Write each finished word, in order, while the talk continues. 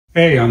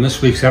Hey, on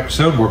this week's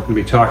episode, we're going to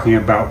be talking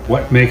about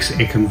what makes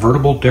a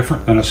convertible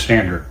different than a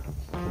standard.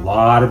 A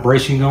lot of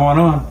bracing going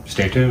on.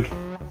 Stay tuned.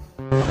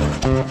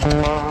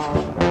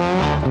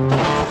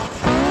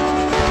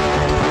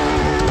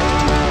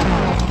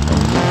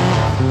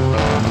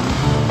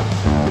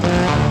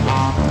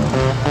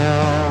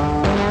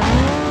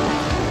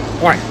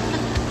 Why?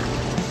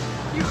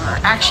 You are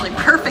actually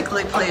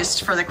perfectly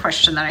placed for the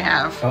question that I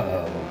have.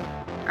 Uh-oh.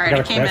 All right,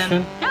 it came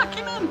in. Yeah, it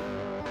came in.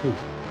 Who?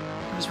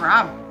 It was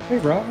Rob. Hey,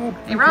 Rob.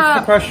 Hey,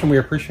 Rob. The question, we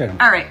appreciate him.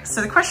 All right,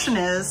 so the question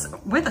is,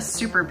 with a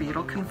Super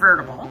Beetle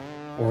convertible,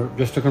 Or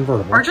just a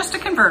convertible.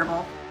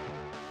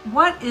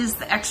 what is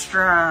the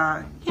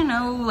extra,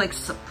 like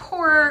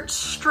support,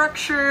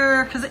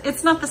 structure? Because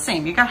it's not the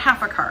same. You got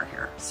half a car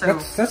here. So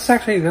That's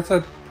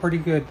a pretty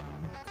good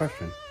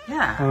question.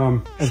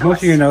 yeah. As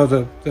most of you know,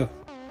 the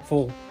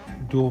full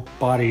dual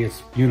body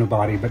is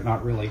unibody, but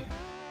not really.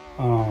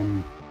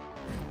 Kind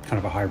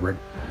of a hybrid.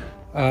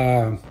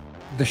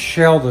 The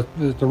shell,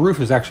 the roof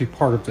is actually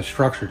part of the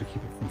structure to keep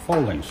it from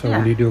folding. So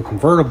when you do a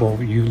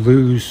convertible, you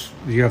lose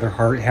the other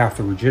half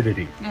the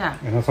rigidity. Yeah.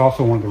 And that's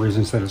also one of the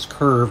reasons that it's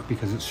curved,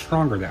 because it's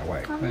stronger that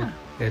way. Oh, yeah.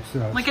 It's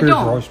like screws a are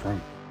dome. always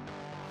strong.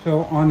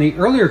 So on the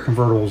earlier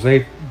convertibles,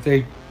 they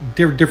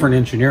did different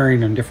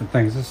engineering and different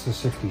things. This is a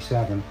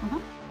 67.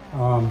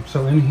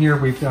 So in here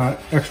we've got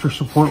extra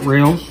support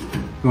rails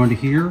going to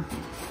here.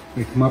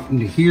 They come up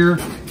into here,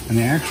 and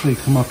they actually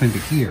come up into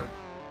here.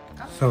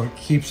 So it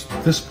keeps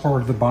this part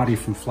of the body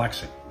from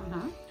flexing.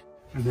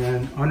 And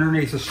then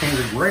underneath the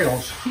standard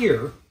rails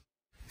here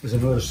is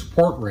another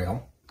support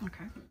rail.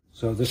 Okay.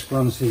 So this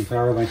runs the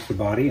entire length of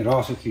the body. It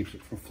also keeps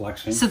it from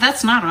flexing. So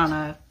that's not on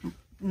a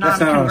That's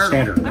not on a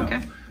standard, no.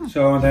 Okay.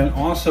 So and then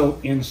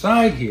also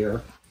inside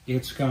here,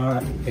 it's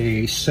got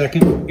a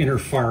second inner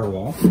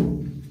firewall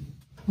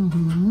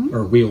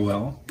or wheel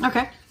well.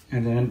 Okay.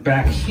 And then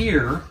back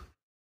here,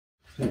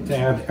 to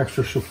add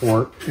extra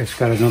support, it's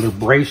got another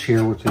brace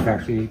here, which is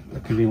actually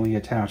conveniently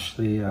attached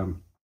to the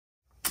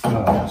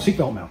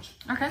seatbelt mounts.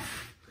 Okay.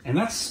 And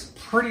that's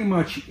pretty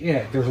much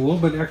it. There's a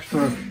little bit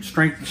extra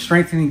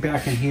strengthening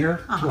back in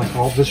here. Like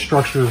all this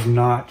structure is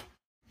not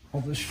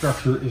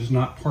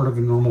part of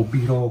a normal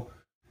Beetle.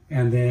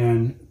 And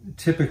then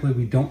typically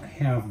we don't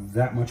have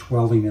that much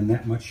welding and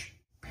that much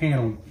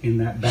panel in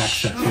that back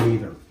section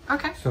either.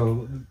 Okay.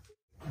 So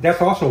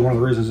that's also one of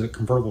the reasons that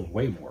convertibles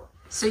weigh more.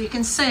 So you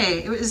can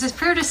say, is it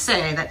fair to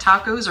say that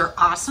tacos are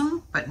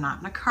awesome, but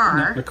not in a car?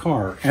 Not in a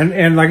car.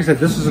 And like I said,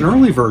 this is an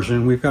early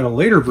version. We've got a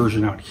later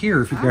version out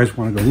here if you guys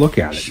want to go look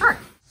at it. Sure.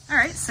 All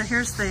right, so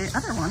here's the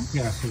other one.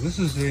 Yeah, so this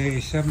is a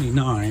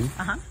 79.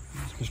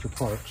 It's Mr.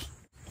 Parks.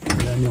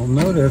 And then you'll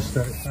notice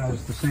that it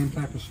has the same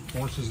type of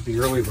supports as the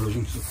early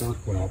version support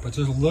well, but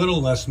there's a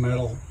little less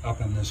metal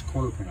up in this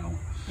quarter panel.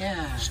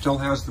 Yeah. Still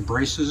has the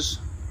braces,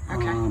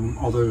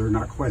 although they're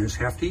not quite as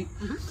hefty.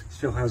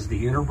 Still has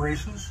the inner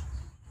braces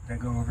that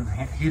go over the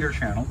heater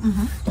channel.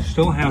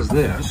 Still has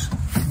this,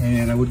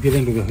 and I would get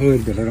into the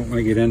hood, but I don't want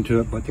to get into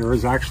it. But there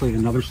is actually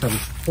another set of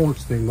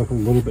supports. They look a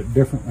little bit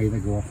differently. They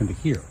go up into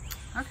here.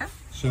 Okay.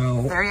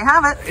 So there you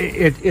have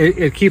it.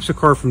 It keeps a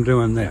car from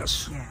doing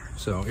this. Yeah.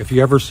 So if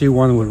you ever see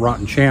one with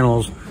rotten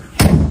channels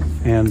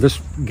and this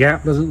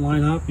gap doesn't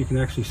line up, you can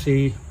actually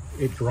see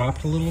it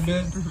dropped a little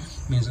bit.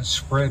 Means it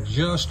spread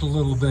just a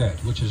little bit,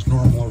 which is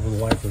normal over the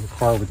life of the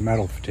car with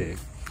metal fatigue.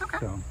 Okay.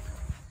 So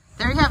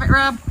there you have it,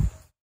 Rob.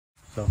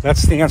 So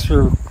that's the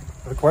answer to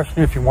the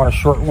question. If you want a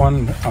short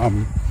one,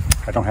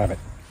 I don't have it.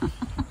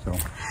 So. All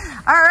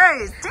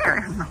right,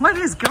 Darren, what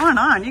is going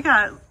on? You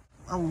got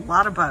a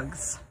lot of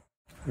bugs.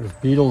 There's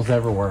beetles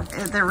everywhere.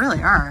 There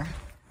really are.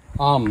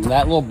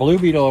 That little blue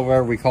beetle over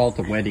there, we call it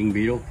the wedding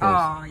beetle.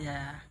 Oh,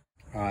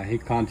 yeah. He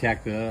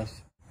contacted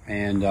us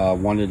and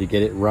wanted to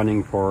get it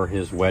running for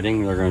his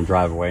wedding. They're going to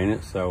drive away in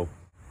it, so.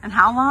 And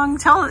how long?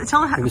 Tell it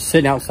was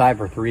sitting outside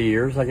for 3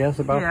 years, I guess,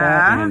 about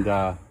that.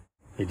 And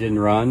it didn't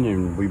run,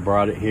 and we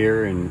brought it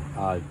here and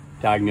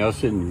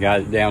diagnosed it and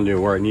got it down to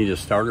where it needed a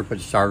starter, put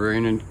the starter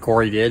in, and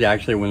Corey did,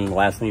 actually, one of the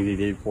last things he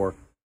did for,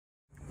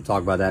 we'll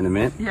talk about that in a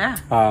minute. Yeah.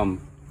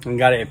 And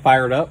got it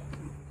fired up,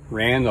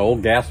 ran, the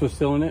old gas was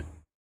still in it.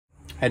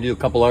 Had to do a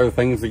couple other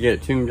things to get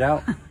it tuned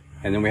out.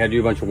 And then we had to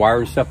do a bunch of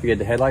wiring stuff to get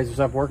the headlights and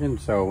stuff working,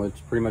 so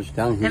it's pretty much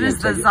done. It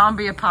is the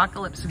zombie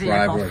apocalypse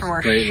vehicle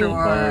for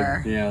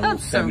sure. Yeah,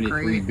 that's so 73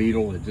 great.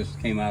 Beetle that just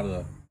came out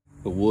of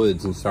the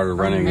woods and started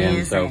running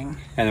again. So, and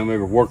then we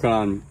were working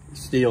on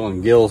steel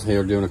and gills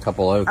here, doing a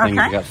couple other things.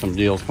 We got some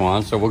deals going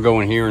on, so we'll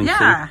go in here and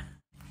see.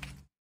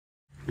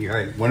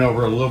 Yeah, went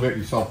over a little bit.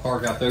 You saw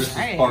Park out there. This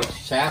is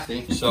Park's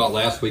chassis. You saw it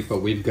last week,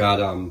 but we've got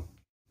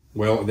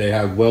well, they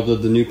have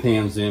welded the new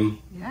pans in.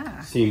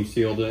 Yeah. Seam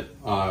sealed it.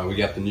 We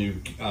got the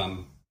new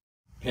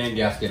pan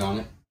gasket on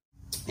it,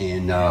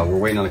 and we're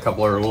waiting on a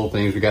couple other little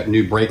things. We got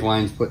new brake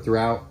lines put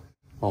throughout,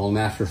 all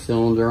master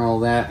cylinder,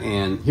 all that.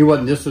 And he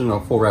wasn't just in a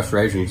full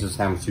restoration. He's just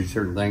having to do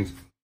certain things.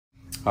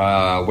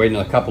 Waiting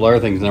on a couple other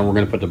things, and then we're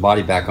going to put the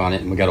body back on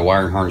it. And we got a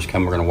wiring harness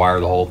coming. We're going to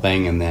wire the whole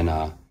thing, and then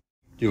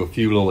do a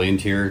few little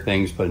interior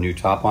things, put a new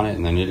top on it,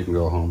 and then it can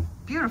go home.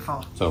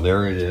 Beautiful. So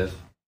there it is.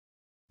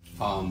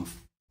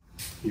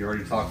 You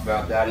already talked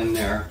about that in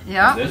there.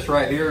 Yeah. This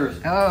right here is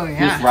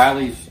Miss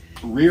Riley's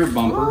rear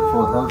bumper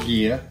for her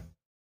Gia.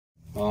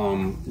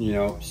 You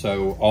know,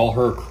 so all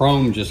her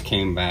chrome just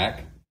came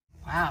back.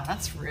 Wow,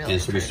 that's really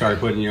And so we started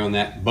putting, you know,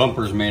 that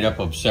bumper's made up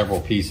of several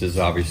pieces,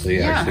 obviously.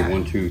 Yeah. Actually,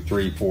 1, 2,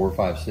 3, 4,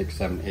 5, 6,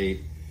 7,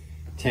 8,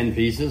 10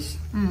 pieces.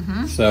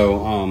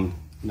 So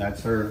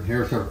that's her.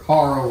 Here's her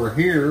car over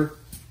here.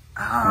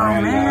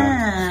 Oh,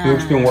 man.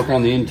 Spook's been working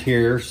on the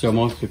interior, so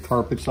most of the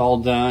carpet's all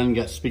done.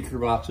 Got speaker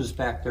boxes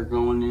back there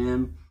going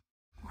in.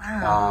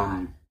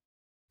 Wow.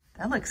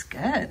 That looks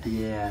good.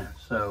 Yeah,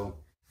 so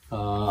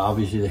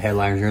obviously the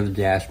headliners are the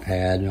dash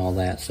pad and all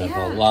that stuff.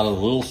 A lot of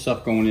little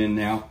stuff going in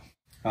now.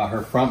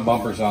 Her front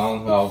bumper's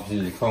on.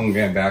 Obviously the chrome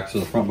came back, so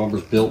the front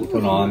bumper's built and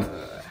put on.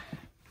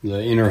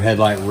 The inner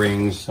headlight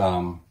rings,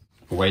 we're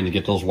waiting to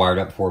get those wired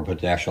up before we put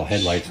the actual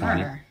headlights on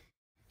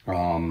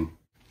it.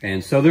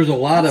 And so there's a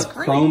lot of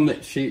chrome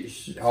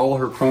that all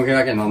her chrome came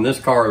back, and on this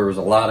car there was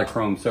a lot of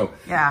chrome. So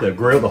the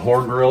grill, the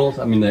horn grills,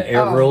 I mean the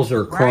air grills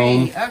are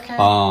chrome. Right.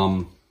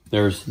 Okay.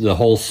 There's the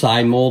whole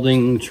side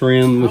molding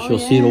trim, which you'll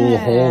see the little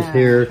holes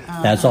here.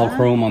 That's all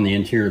chrome on the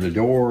interior of the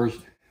doors.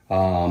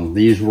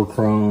 These were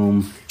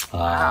chrome.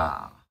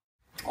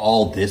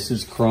 All this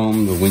is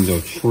chrome. The window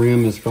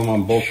trim is chrome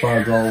on both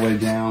sides all the way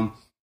down.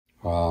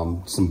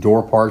 Some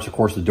door parts, of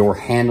course, the door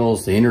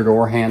handles, the inner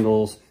door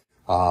handles.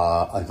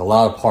 Like a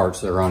lot of parts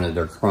that are on it,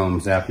 they're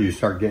chromes. After you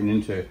start getting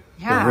into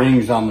the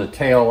rings on the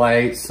tail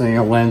lights, you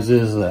know,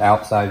 lenses, the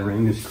outside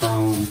ring is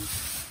chrome.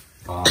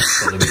 So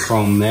there'll be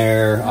chrome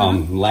there,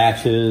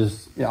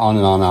 latches, on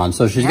and on and on.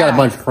 So she's got a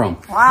bunch of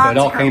chrome. Wow, so it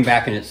all came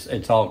back and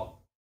it's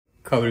all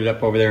coated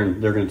up over there,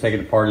 and they're going to take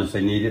it apart as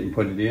they need it and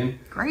put it in.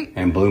 Great.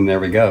 And boom, there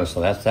we go.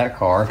 So that's that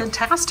car.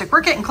 Fantastic.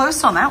 We're getting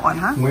close on that one,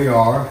 huh? We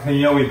are. And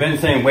you know, we've been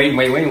saying wait.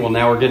 Well,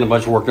 now we're getting a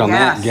bunch of work on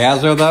that.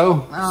 Gazzo,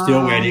 though,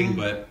 still waiting,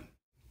 but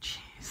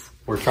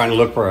we're trying to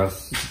look for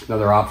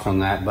another option on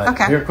that. But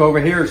here, over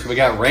here, so we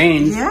got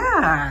range.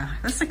 Yeah,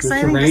 that's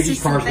exciting.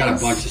 Range's car's got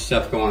a bunch of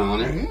stuff going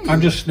on it.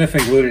 I'm just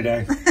sniffing glue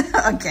today.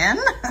 Again?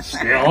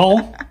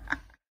 Still?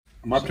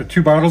 I'm up to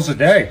 2 bottles a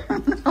day.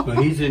 So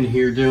he's in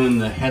here doing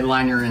the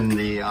headliner and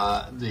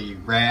the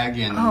rag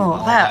and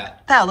all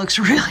that. That looks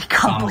really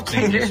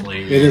complicated.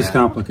 It is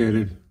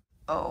complicated.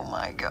 Oh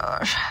my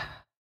gosh.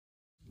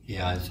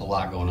 Yeah, it's a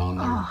lot going on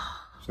there.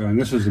 So, and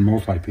this is the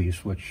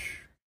multi-piece, which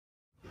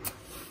a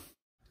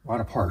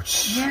lot of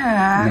parts.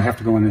 Yeah. And they have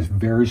to go in this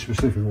very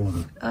specific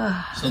order.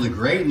 So the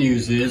great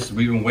news is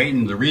we've been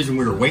waiting. The reason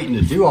we were waiting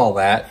to do all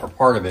that, or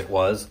part of it,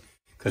 was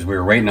because we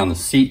were waiting on the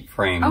seat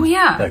frame. Oh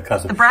yeah,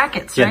 the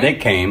brackets. Yeah, right? they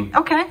came.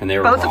 Okay. And they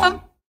were both wrong. of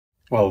them.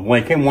 Well,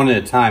 they came one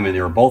at a time, and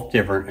they were both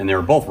different, and they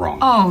were both wrong.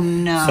 Oh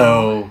no.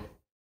 So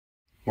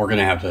we're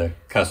gonna have to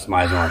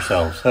customize them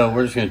ourselves. So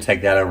we're just gonna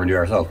take that over and do it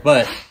ourselves.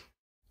 But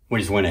we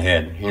just went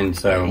ahead, and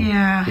so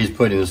he's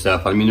putting the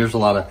stuff. I mean, there's a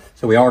lot of.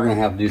 So we are gonna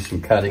have to do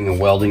some cutting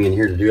and welding in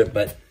here to do it.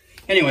 But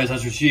anyways,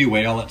 that's what you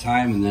wait all that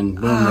time, and then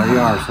boom, there we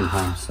are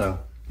sometimes. So.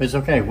 It's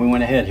okay. We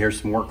went ahead.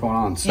 Here's some work going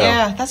on. So,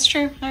 yeah, that's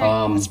true.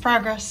 All right. That's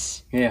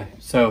progress. Yeah.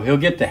 So he'll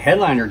get the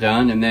headliner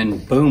done, and then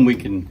boom,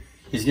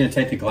 he's going to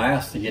take the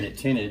glass to get it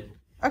tinted.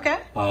 Okay.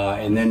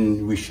 And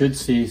then we should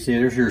see,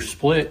 there's your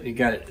split. You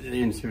got it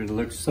in, so it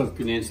looks so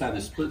good inside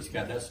the split's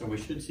got that. So we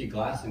should see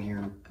glass in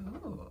here.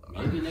 Oh.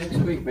 Maybe next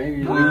week,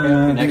 maybe the week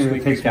after. Next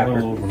week, takes a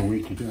little over a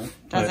week to do it.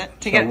 Does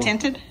it? To get it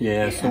tinted?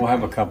 Yeah, so we'll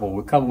have a couple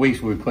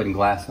weeks we'll be putting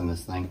glass in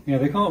this thing. Yeah,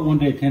 they call it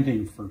one-day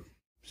tinting for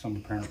some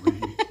apparent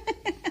reason.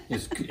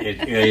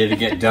 It'll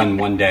get done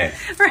one day.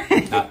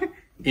 Right. Not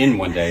in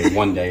one day,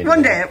 one day.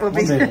 One day it will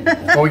be.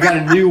 Well, we got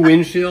a new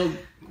windshield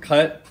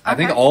cut. I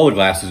think all the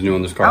glass is new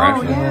on this car,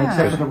 actually. Yeah.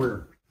 Except for the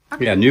rear.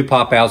 Yeah, new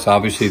pop-outs.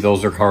 Obviously,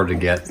 those are hard to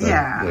get.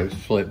 The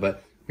split,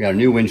 but we got a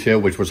new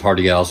windshield, which was hard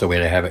to get. Also, we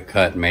had to have it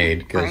cut and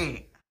made.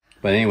 Right.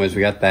 But anyways,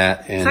 we got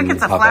that. And so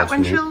it's a flat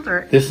windshield?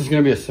 Or? This is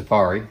going to be a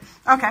Safari.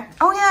 Okay.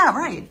 Oh, yeah,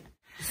 right.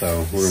 So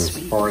we're going to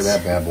Safari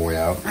that bad boy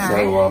out.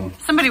 Right.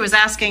 Somebody was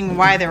asking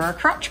why there are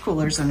crotch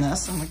coolers in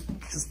this, and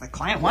because the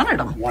client wanted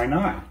them. Why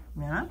not?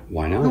 Yeah.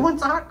 Why not? Who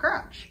wants a hot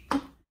crotch?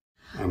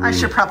 I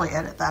should probably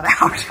edit that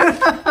out.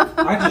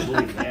 I just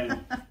leave it in.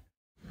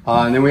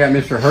 And then we got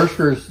Mr.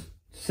 Hersker's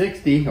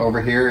 60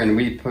 over here, and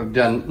we've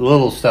done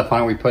little stuff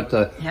on it. We put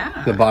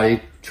the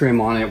body trim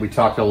on it. We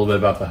talked a little bit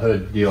about the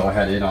hood deal. I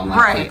had it on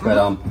last week,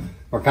 but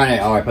we're kind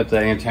of, I put the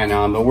antenna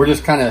on, but we're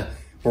just kind of,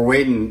 we're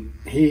waiting.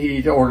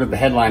 He ordered the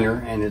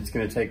headliner, and it's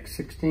going to take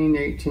 16 to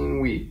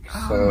 18 weeks.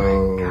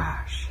 Oh my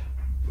gosh.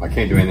 I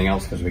can't do anything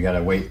else because we got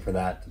to wait for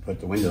that to put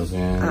the windows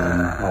in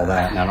and all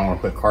that. And I don't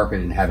want to put carpet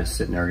and have it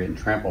sitting there getting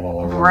trampled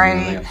all over.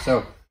 Right.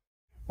 So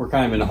we're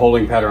kind of in a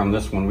holding pattern on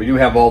this one. We do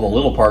have all the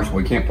little parts, but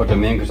we can't put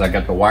them in because I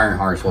got the wiring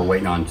harness we're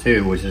waiting on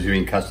too, which is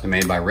being custom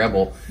made by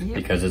Rebel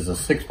because it's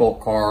a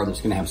 6-bolt car that's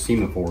going to have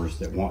semaphores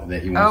that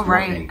he wants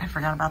working. I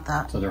forgot about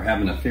that. So they're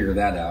having to figure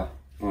that out.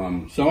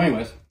 So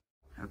anyways,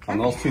 on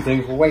those two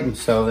things we're waiting.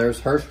 So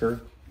there's Hersker.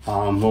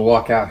 We'll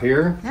walk out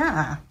here.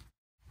 Yeah.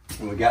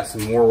 And we got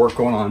some more work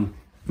going on.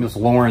 Miss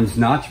Lauren's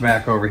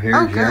notchback over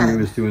here. Jeremy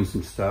was doing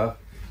some stuff.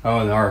 Oh,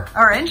 and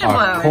our engine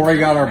blow. Corey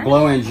got our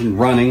blow engine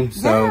running.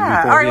 So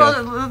yeah. All right.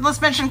 Well,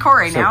 let's mention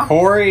Corey now. So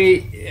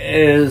Corey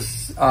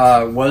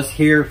was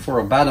here for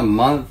about a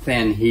month,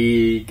 and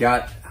he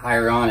got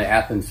hired on at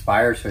Athens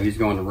Fire, so he's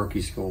going to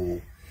rookie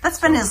school. That's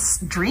been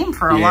his dream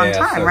for a long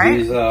time, so right?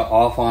 He's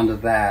off onto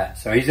that.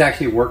 So he's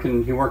actually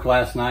working. He worked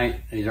last night,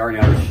 and he's already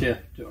on a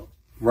shift,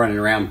 running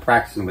around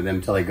practicing with them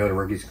until they go to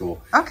rookie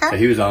school. Okay. So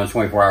he was on a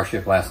 24-hour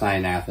shift last night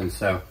in Athens.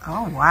 So.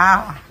 Oh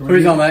wow. So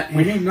he's on that.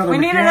 We need another mechanic. Yeah, we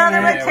need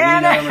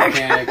another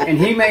mechanic. And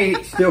he may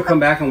still come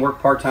back and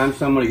work part-time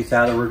some when he gets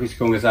out of rookie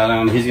school and gets out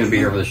on. He's going to be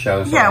here for the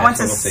show. So yeah, once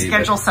his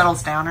schedule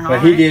settles down and all.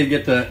 But he did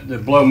get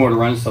the blow motor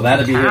running, so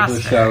that'll be here for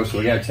the show. So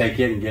we got to take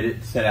it and get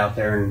it set out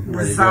there and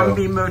ready to go.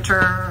 Zombie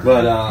motor.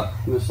 But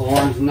Miss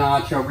Lauren's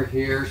notch over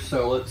here.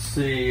 So let's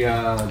see,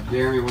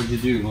 Jeremy, what'd you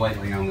do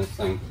lately on this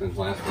thing since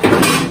last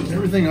week?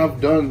 Everything I've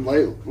done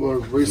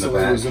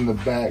recently was in the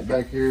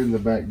back here in the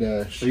back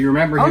dash. So you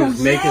remember he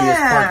was making this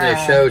part that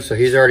I showed, so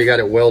he's already got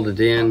it welded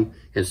in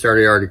and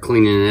started already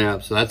cleaning it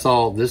up. So that's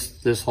all,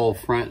 this whole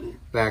front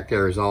back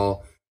there is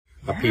all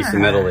a piece of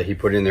metal that he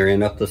put in there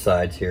and up the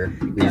sides here.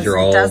 These are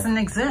all... doesn't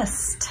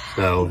exist.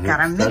 So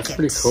gotta make that's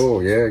pretty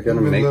cool. Yeah, gotta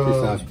make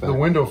this nice back. The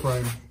window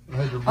frame.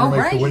 I had to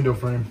remake the window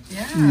frame.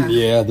 Yeah.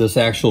 Yeah, this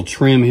actual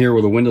trim here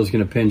where the window's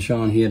going to pinch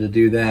on, he had to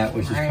do that,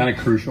 which is kind of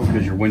crucial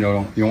because your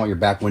window, you don't want your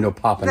back window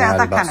popping out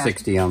at about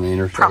 60 on the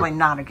interstate. Probably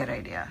not a good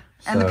idea.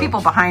 And the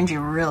people behind you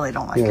really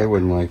don't like it. Yeah, they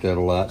wouldn't like that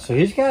a lot. So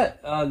he's got,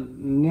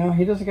 no,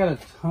 he doesn't got a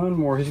ton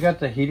more. He's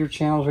got the heater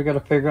channels we got to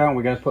figure out.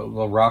 We got to put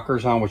the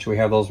rockers on, which we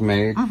have those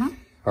made,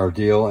 our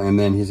deal. And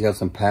then he's got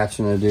some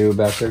patching to do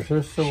back there. So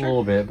there's still a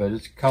little bit, but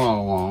it's coming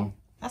along.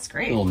 That's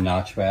great. A little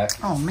notch back.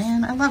 Oh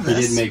man, I love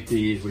this. He did make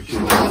these, which you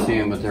won't see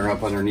them, but they're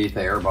up underneath the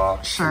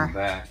airbox in the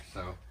back.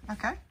 So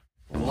okay.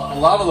 A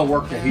lot of the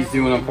work that he's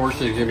doing,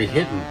 unfortunately, is going to be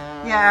hidden.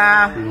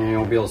 Yeah. And you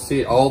won't be able to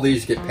see it. All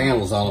these get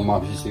panels on them,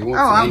 obviously. You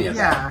won't see any of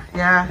that.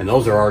 Yeah. And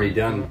those are already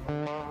done,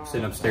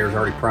 sitting upstairs,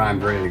 already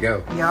primed, ready to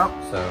go. Yep.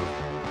 So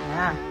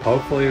yeah.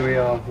 Hopefully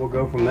we'll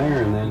go from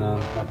there, and then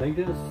I think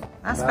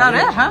that's about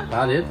it, huh?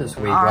 About it this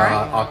week. Right.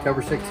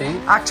 October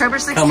 16th. October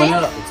 16th. Coming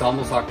up. It's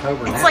almost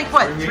October now. It's like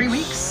what, 3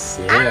 weeks?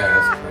 Yeah,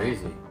 that's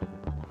crazy.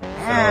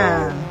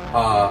 Man. So,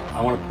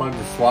 I want to plug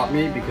the swap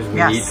meet because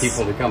we need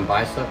people to come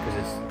buy stuff because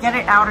it's... Get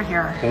it out of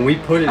here. When we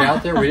put it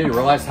out there, we didn't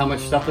realize how much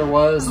stuff there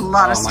was. A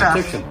lot of stuff.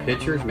 I took some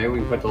pictures. Maybe we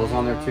can put those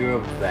on there too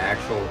of the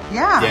actual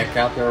deck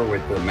out there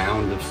with the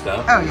mound of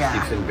stuff. Oh, it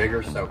keeps it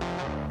bigger. So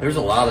there's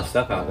a lot of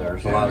stuff out there.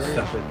 There's a lot of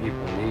stuff that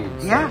people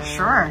need. So. Yeah,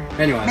 sure.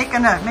 Anyway. Make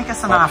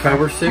us an offer.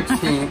 October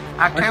 16th.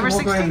 October 16th.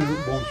 We'll go ahead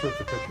and we'll insert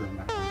the picture in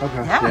that one.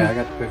 Okay. Yeah. I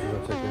got the pictures.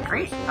 I'll take that.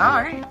 Great.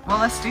 All right. Well,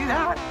 let's do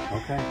that.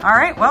 Okay. All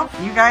right. Well,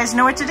 you guys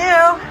know what to do.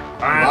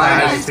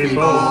 Bye, nice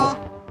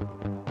people.